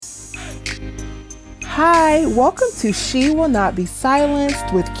Hi, welcome to She Will Not Be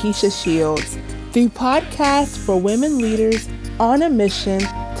Silenced with Keisha Shields, the podcast for women leaders on a mission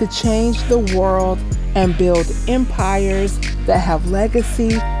to change the world and build empires that have legacy,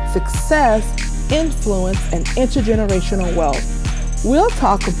 success, influence, and intergenerational wealth. We'll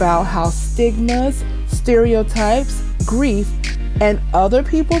talk about how stigmas, stereotypes, grief, and other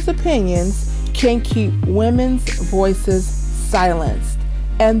people's opinions can keep women's voices silenced,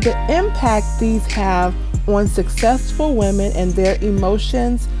 and the impact these have on successful women and their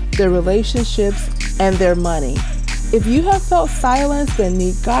emotions, their relationships, and their money. If you have felt silenced and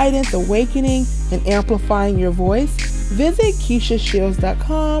need guidance, awakening, and amplifying your voice, visit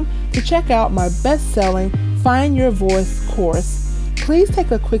KeishaShields.com to check out my best-selling Find Your Voice course. Please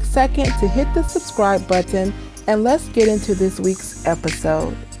take a quick second to hit the subscribe button, and let's get into this week's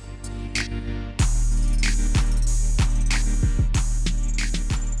episode.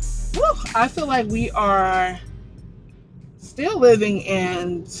 I feel like we are still living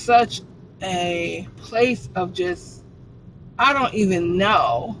in such a place of just, I don't even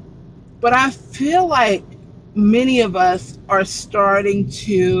know, but I feel like many of us are starting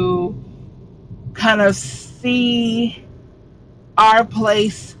to kind of see our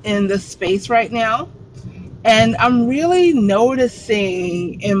place in the space right now. And I'm really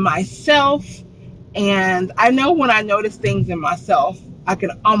noticing in myself, and I know when I notice things in myself, I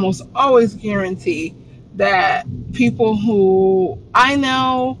can almost always guarantee that people who I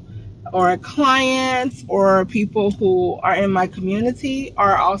know or clients or people who are in my community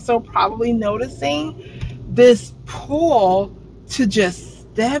are also probably noticing this pull to just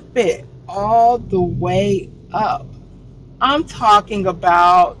step it all the way up. I'm talking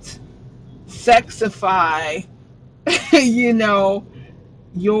about sexify,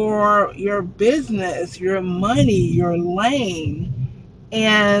 your business, your money, your lane.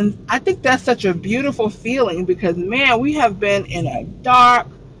 And I think that's such a beautiful feeling because, man, we have been in a dark,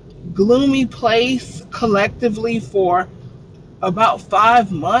 gloomy place collectively for about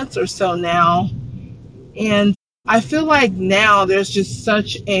 5 months or so now. And I feel like now there's just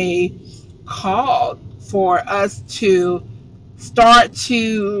such a call for us to start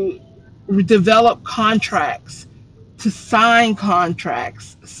to develop contracts, to sign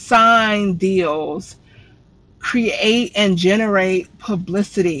contracts, sign deals, create and generate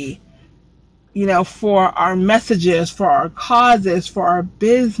publicity, for our messages, for our causes, for our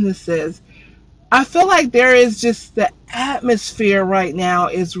businesses. I feel like there is just the atmosphere right now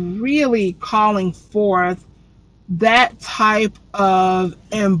is really calling forth that type of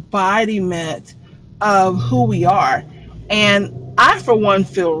embodiment of who we are. And I, for one,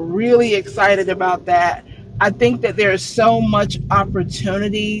 feel really excited about that. I think that there's so much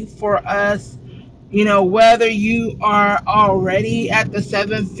opportunity for us. Whether you are already at the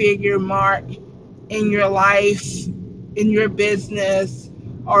 7-figure mark in your life, in your business,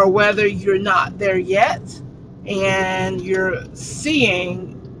 or whether you're not there yet and you're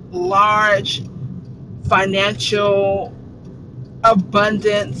seeing large financial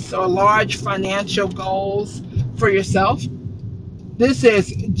abundance or large financial goals for yourself, this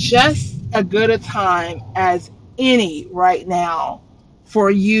is just as good a time as any right now for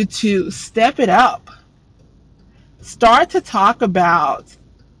you to step it up. Start to talk about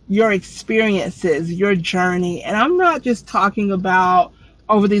your experiences, your journey. And I'm not just talking about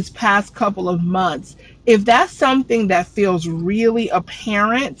over these past couple of months. If that's something that feels really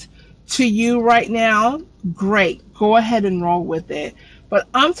apparent to you right now, great. Go ahead and roll with it. But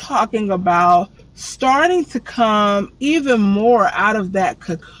I'm talking about starting to come even more out of that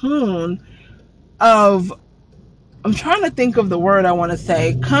cocoon of, I'm trying to think of the word I want to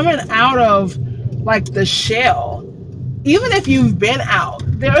say, coming out of like the shell. Even if you've been out,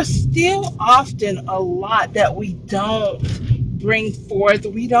 there's still often a lot that we don't bring forth,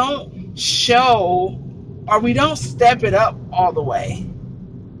 we don't show, or we don't step it up all the way.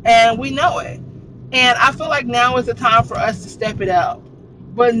 And we know it. And I feel like now is the time for us to step it up,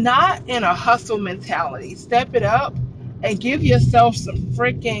 but not in a hustle mentality. Step it up and give yourself some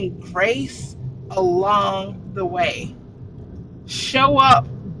freaking grace along the way. Show up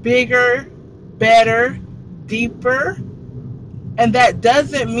bigger, better, deeper. And that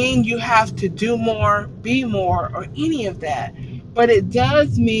doesn't mean you have to do more, be more, or any of that. But it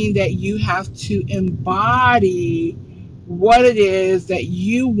does mean that you have to embody what it is that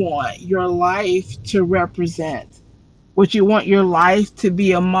you want your life to represent, what you want your life to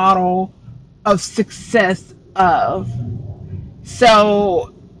be a model of success of.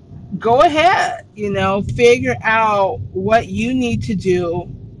 So go ahead, figure out what you need to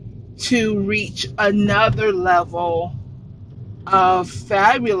do to reach another level of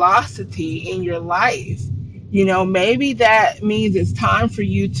fabulosity in your life. Maybe that means it's time for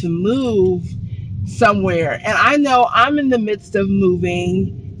you to move somewhere. And I know I'm in the midst of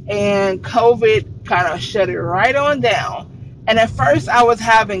moving, and COVID kind of shut it right on down. And at first, I was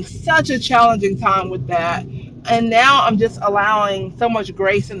having such a challenging time with that. And now I'm just allowing so much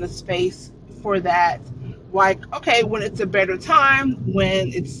grace in the space for that. Like, okay, when it's a better time,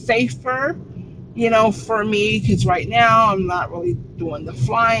 when it's safer, for me, because right now I'm not really doing the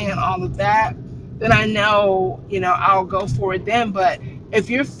flying and all of that, then I know, I'll go for it then. But if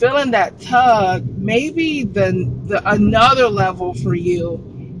you're feeling that tug, maybe the another level for you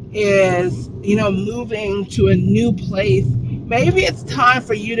is, moving to a new place. Maybe it's time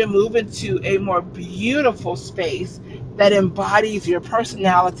for you to move into a more beautiful space that embodies your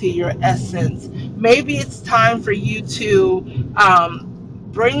personality, your essence. Maybe it's time for you to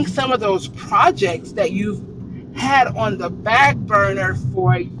bring some of those projects that you've had on the back burner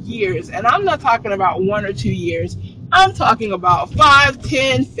for years. And I'm not talking about 1 or 2 years. I'm talking about 5,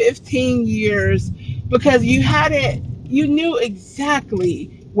 10, 15 years, because you knew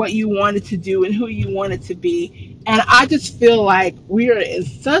exactly what you wanted to do and who you wanted to be. And I just feel like we are in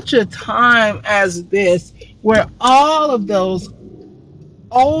such a time as this where all of those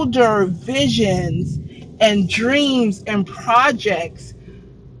older visions and dreams and projects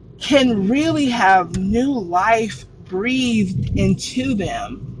can really have new life breathed into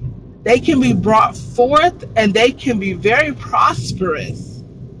them. They can be brought forth and they can be very prosperous.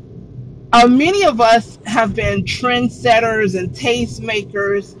 Many of us have been trendsetters and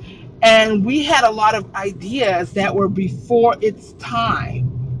tastemakers, and we had a lot of ideas that were before its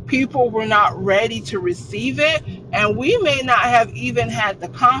time. People were not ready to receive it, and we may not have even had the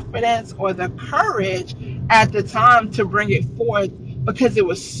confidence or the courage at the time to bring it forth, because it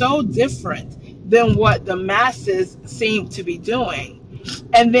was so different than what the masses seemed to be doing.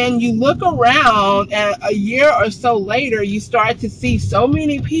 And then you look around, and a year or so later, you start to see so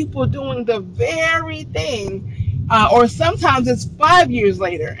many people doing the very thing. Or sometimes it's 5 years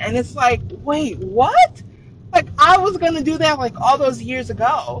later, and it's like, wait, what? Like, I was going to do that like all those years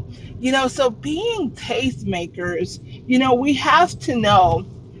ago. So being tastemakers, we have to know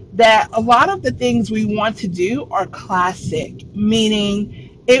that a lot of the things we want to do are classic, meaning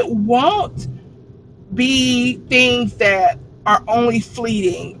it won't be things that are only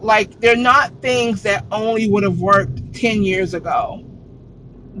fleeting. Like, they're not things that only would have worked 10 years ago.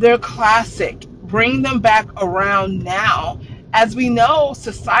 They're classic. Bring them back around now. As we know,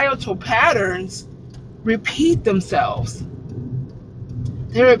 societal patterns repeat themselves.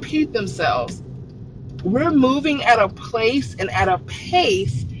 They repeat themselves. We're moving at a place and at a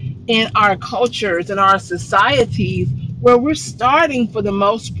pace in our cultures and our societies where we're starting, for the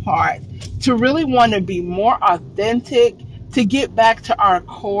most part, to really want to be more authentic, to get back to our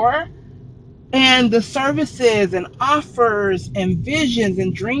core. And the services and offers and visions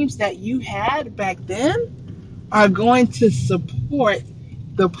and dreams that you had back then are going to support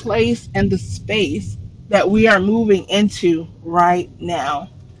the place and the space that we are moving into right now.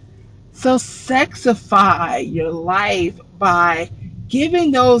 So sexify your life by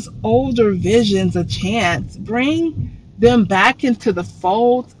giving those older visions a chance. Bring them back into the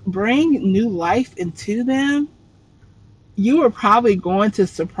fold. Bring new life into them. You are probably going to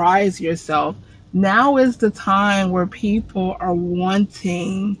surprise yourself. Now is the time where people are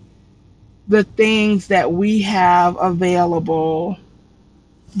wanting the things that we have available,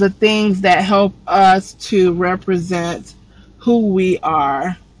 the things that help us to represent who we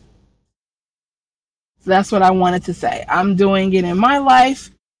are. So that's what I wanted to say. I'm doing it in my life.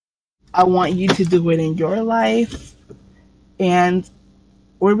 I want you to do it in your life. And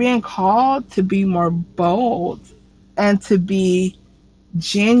we're being called to be more bold and to be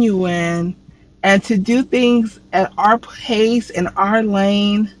genuine and to do things at our pace and our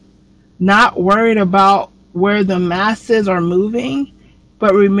lane, not worried about where the masses are moving,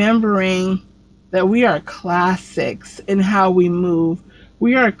 but remembering that we are classics in how we move.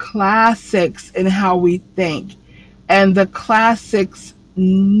 We are classics in how we think. And the classics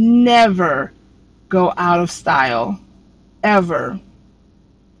never go out of style, ever.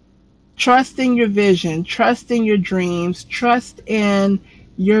 Trust in your vision, trust in your dreams, trust in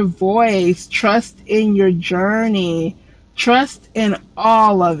your voice, trust in your journey, trust in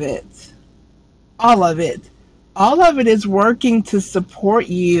all of it. All of it. All of it is working to support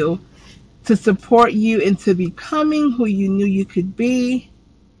you into becoming who you knew you could be,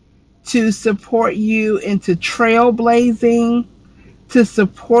 to support you into trailblazing, to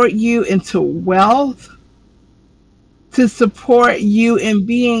support you into wealth, to support you in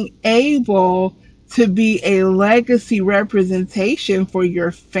being able to be a legacy representation for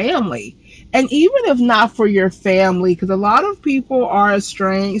your family. And even if not for your family, because a lot of people are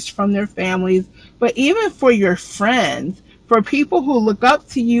estranged from their families, but even for your friends, for people who look up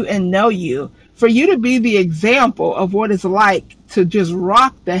to you and know you, for you to be the example of what it's like to just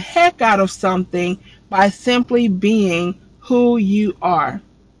rock the heck out of something by simply being who you are.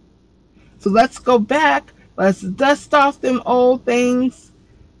 So let's go back. Let's dust off them old things,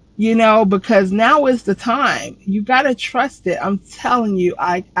 because now is the time. You got to trust it. I'm telling you,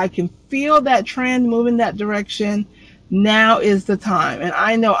 I can feel that trend moving that direction. Now is the time. And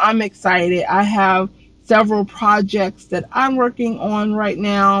I know I'm excited. I have several projects that I'm working on right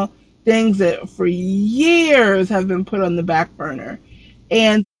now, things that for years have been put on the back burner.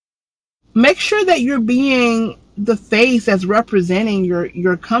 And make sure that you're being the face that's representing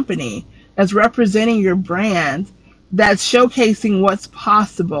your company, that's representing your brand, that's showcasing what's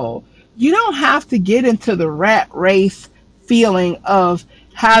possible. You don't have to get into the rat race feeling of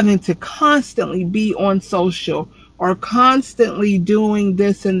having to constantly be on social or constantly doing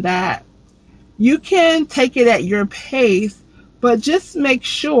this and that. You can take it at your pace, but just make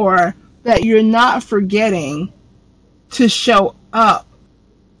sure that you're not forgetting to show up,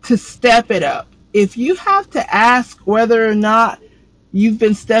 to step it up. If you have to ask whether or not you've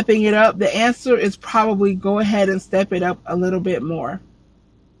been stepping it up, the answer is probably go ahead and step it up a little bit more.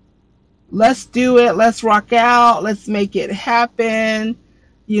 Let's do it. Let's rock out. Let's make it happen.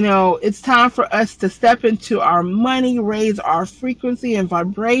 It's time for us to step into our money, raise our frequency and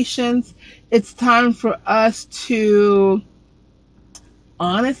vibrations. It's time for us to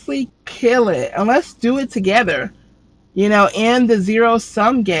honestly kill it. And let's do it together. In the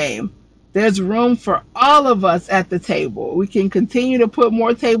zero-sum game, there's room for all of us at the table. We can continue to put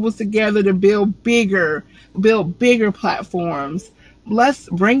more tables together to build bigger platforms. Let's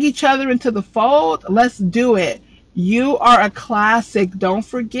bring each other into the fold. Let's do it. You are a classic. Don't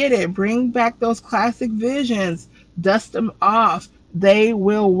forget it. Bring back those classic visions. Dust them off. They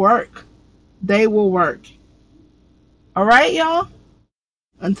will work. They will work. All right, y'all?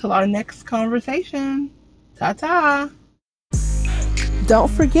 Until our next conversation. Ta-ta. Don't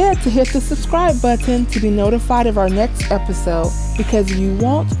forget to hit the subscribe button to be notified of our next episode because you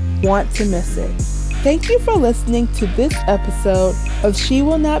won't want to miss it. Thank you for listening to this episode of She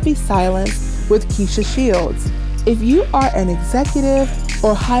Will Not Be Silenced with Keisha Shields. If you are an executive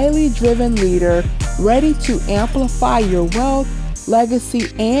or highly driven leader ready to amplify your wealth,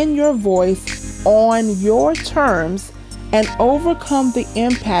 legacy, and your voice on your terms and overcome the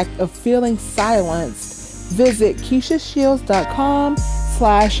impact of feeling silenced, visit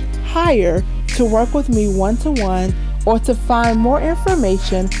KeishaShields.com/hire to work with me one-to-one or to find more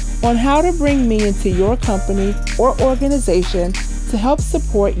information on how to bring me into your company or organization to help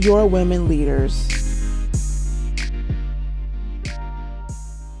support your women leaders.